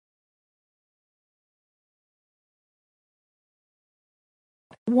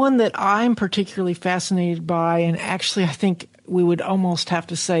One that I'm particularly fascinated by, and actually I think we would almost have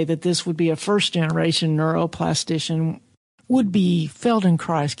to say that this would be a first-generation neuroplastician, would be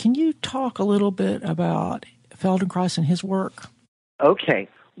Feldenkrais. Can you talk a little bit about Feldenkrais and his work? Okay.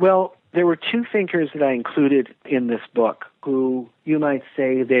 Well, there were two thinkers that I included in this book who you might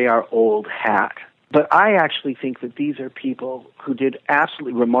say they are old hat. But I actually think that these are people who did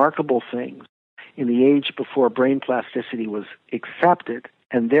absolutely remarkable things in the age before brain plasticity was accepted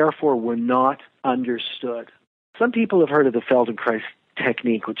and therefore were not understood. Some people have heard of the Feldenkrais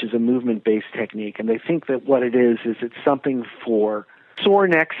technique, which is a movement-based technique, and they think that what it is it's something for sore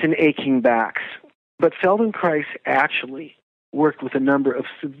necks and aching backs. But Feldenkrais actually worked with a number of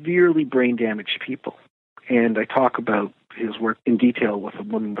severely brain-damaged people. And I talk about his work in detail with a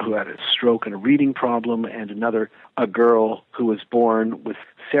woman who had a stroke and a reading problem, and a girl who was born with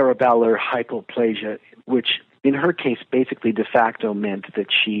cerebellar hypoplasia, which in her case basically de facto meant that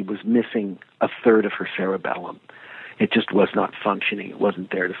she was missing a third of her cerebellum. It just was not functioning. It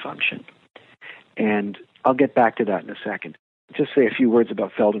wasn't there to function. And I'll get back to that in a second. Just say a few words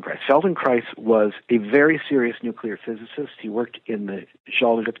about Feldenkrais. Feldenkrais was a very serious nuclear physicist. He worked in the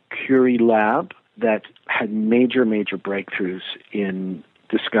Jean-Luc Curie lab that had major breakthroughs in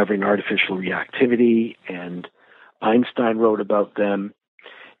discovering artificial reactivity, and Einstein wrote about them,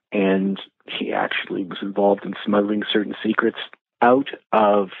 and he actually was involved in smuggling certain secrets out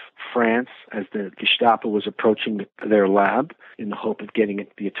of France as the Gestapo was approaching their lab in the hope of getting at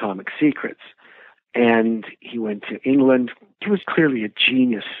the atomic secrets. And he went to England. He was clearly a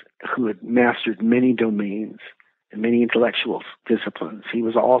genius who had mastered many domains and many intellectual disciplines. He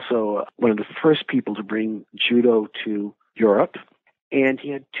was also one of the first people to bring judo to Europe, and he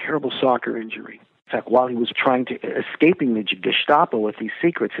had terrible soccer injury. In fact, while he was escaping the Gestapo with these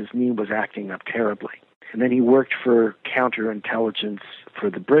secrets, his knee was acting up terribly. And then he worked for counterintelligence for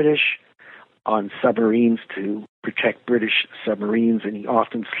the British on submarines to protect British submarines, and he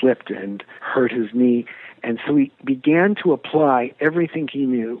often slipped and hurt his knee. And so he began to apply everything he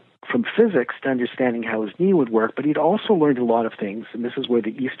knew from physics to understanding how his knee would work, but he'd also learned a lot of things, and this is where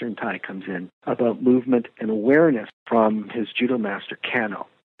the Eastern tie comes in, about movement and awareness from his judo master, Kano.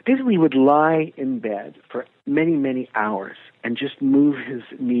 Basically, he would lie in bed for many hours and just move his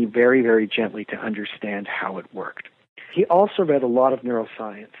knee very gently to understand how it worked. He also read a lot of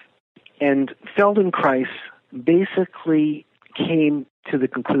neuroscience, and Feldenkrais basically came to the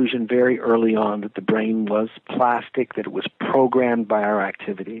conclusion very early on that the brain was plastic, that it was programmed by our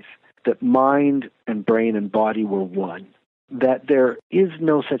activities, that mind and brain and body were one, that there is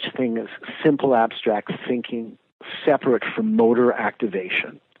no such thing as simple abstract thinking separate from motor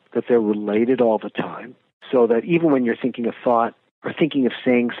activation, that they're related all the time, so that even when you're thinking a thought or thinking of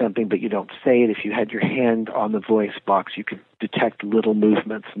saying something but you don't say it, if you had your hand on the voice box, you could detect little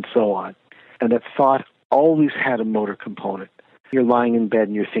movements and so on. And that thought always had a motor component. You're lying in bed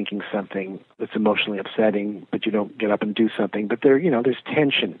and you're thinking something that's emotionally upsetting, but you don't get up and do something. But there's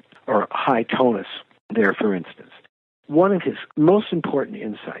tension or high tonus there, for instance. One of his most important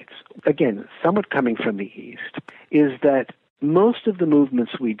insights, again, somewhat coming from the East, is that most of the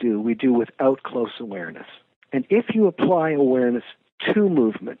movements we do without close awareness. And if you apply awareness to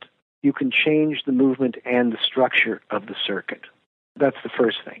movement, you can change the movement and the structure of the circuit. That's the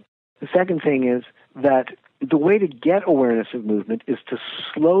first thing. The second thing is that the way to get awareness of movement is to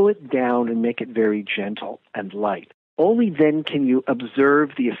slow it down and make it very gentle and light. Only then can you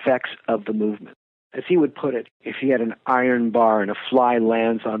observe the effects of the movement. As he would put it, if he had an iron bar and a fly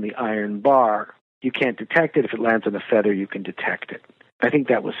lands on the iron bar, you can't detect it. If it lands on a feather, you can detect it. I think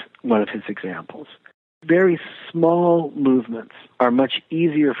that was one of his examples. Very small movements are much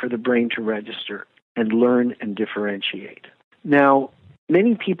easier for the brain to register and learn and differentiate. Now,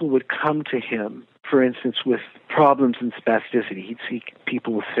 many people would come to him, for instance, with problems in spasticity. He'd see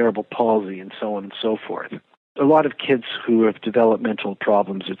people with cerebral palsy and so on and so forth. A lot of kids who have developmental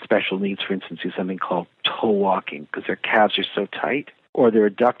problems with special needs, for instance, do something called toe walking because their calves are so tight, or their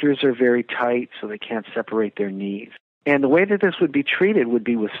adductors are very tight so they can't separate their knees. And the way that this would be treated would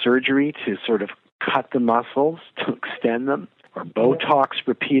be with surgery to sort of cut the muscles, to extend them, or Botox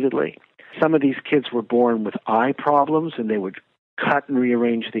repeatedly. Some of these kids were born with eye problems, and they would cut and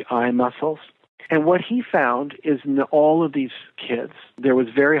rearrange the eye muscles. And what he found is in all of these kids, there was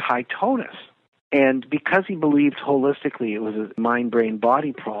very high tonus. And because he believed holistically it was a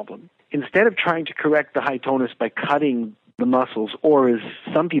mind-brain-body problem, instead of trying to correct the high tonus by cutting the muscles, or as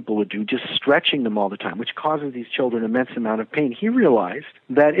some people would do, just stretching them all the time, which causes these children an immense amount of pain, he realized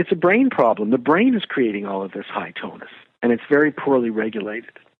that it's a brain problem. The brain is creating all of this high tonus, and it's very poorly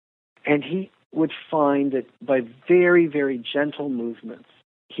regulated. And he would find that by very gentle movements,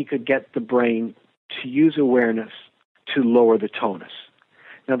 he could get the brain to use awareness to lower the tonus.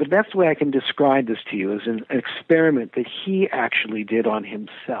 Now, the best way I can describe this to you is an experiment that he actually did on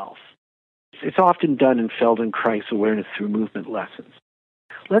himself. It's often done in Feldenkrais awareness through movement lessons.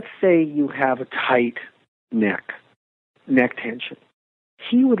 Let's say you have a tight neck tension.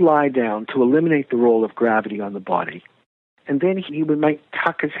 He would lie down to eliminate the role of gravity on the body, and then he might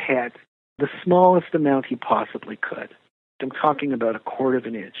tuck his head the smallest amount he possibly could. I'm talking about 1/4 of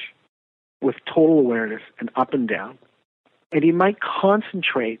an inch, with total awareness and up and down. And he might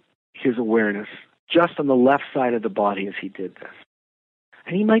concentrate his awareness just on the left side of the body as he did this.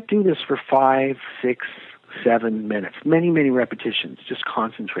 And he might do this for 5, 6, 7 minutes, many, many repetitions, just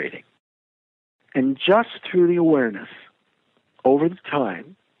concentrating. And just through the awareness, over the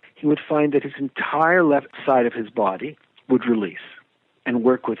time, he would find that his entire left side of his body would release and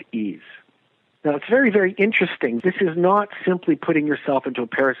work with ease. Now, it's very, very interesting. This is not simply putting yourself into a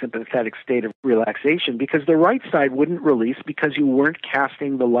parasympathetic state of relaxation, because the right side wouldn't release because you weren't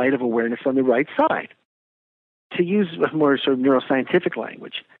casting the light of awareness on the right side. To use a more sort of neuroscientific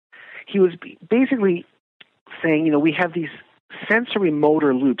language, he was basically saying, we have these sensory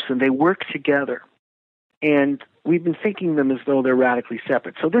motor loops and they work together. And we've been thinking them as though they're radically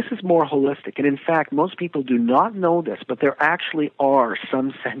separate. So this is more holistic. And in fact, most people do not know this, but there actually are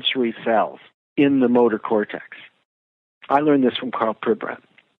some sensory cells in the motor cortex. I learned this from Carl Pribram,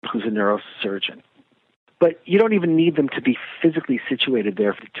 who's a neurosurgeon. But you don't even need them to be physically situated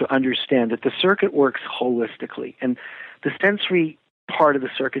there to understand that the circuit works holistically. And the sensory part of the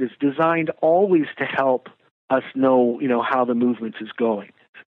circuit is designed always to help us know, how the movement is going.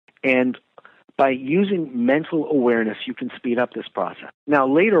 And by using mental awareness, you can speed up this process. Now,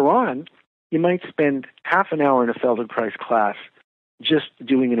 later on, you might spend half an hour in a Feldenkrais class just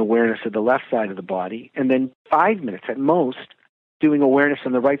doing an awareness of the left side of the body, and then 5 minutes at most doing awareness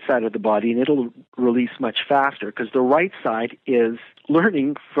on the right side of the body, and it'll release much faster because the right side is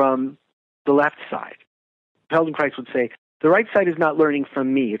learning from the left side. Feldenkrais would say, the right side is not learning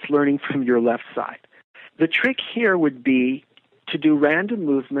from me, it's learning from your left side. The trick here would be to do random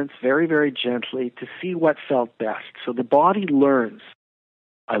movements very, very gently to see what felt best. So the body learns.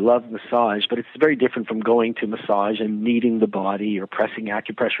 I love massage, but it's very different from going to massage and kneading the body or pressing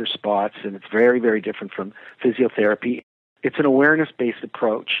acupressure spots, and it's very, very different from physiotherapy. It's an awareness-based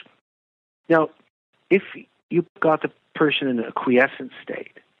approach. Now, if you got the person in a quiescent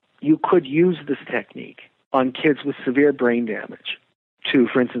state, you could use this technique on kids with severe brain damage to,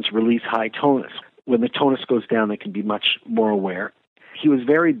 for instance, release high tonus. When the tonus goes down, they can be much more aware. He was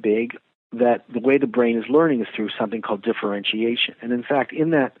very big that the way the brain is learning is through something called differentiation. And in fact, in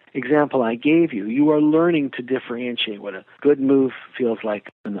that example I gave you, you are learning to differentiate what a good move feels like,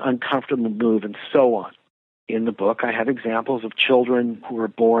 an uncomfortable move, and so on. In the book, I have examples of children who were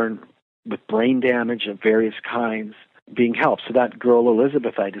born with brain damage of various kinds being helped. So that girl,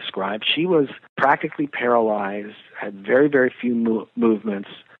 Elizabeth, I described, she was practically paralyzed, had very, very few movements,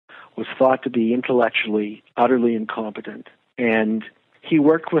 was thought to be intellectually utterly incompetent. And he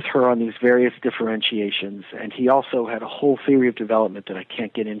worked with her on these various differentiations, and he also had a whole theory of development that I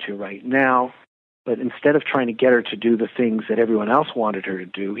can't get into right now. But instead of trying to get her to do the things that everyone else wanted her to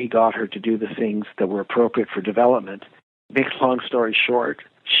do, he got her to do the things that were appropriate for development. Make a long story short,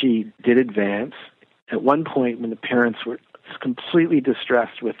 she did advance. At one point, when the parents were completely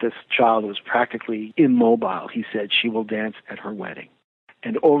distressed with this child who was practically immobile, he said, she will dance at her wedding.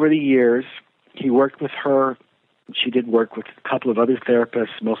 And over the years, he worked with her. She did work with a couple of other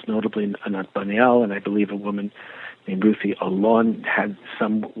therapists, most notably Anat Baniel, and I believe a woman named Ruthie Alon had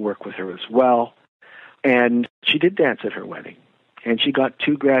some work with her as well. And she did dance at her wedding. And she got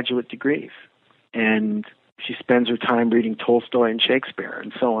 2 graduate degrees. And she spends her time reading Tolstoy and Shakespeare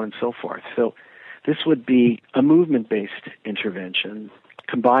and so on and so forth. So this would be a movement-based intervention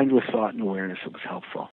combined with thought and awareness that was helpful.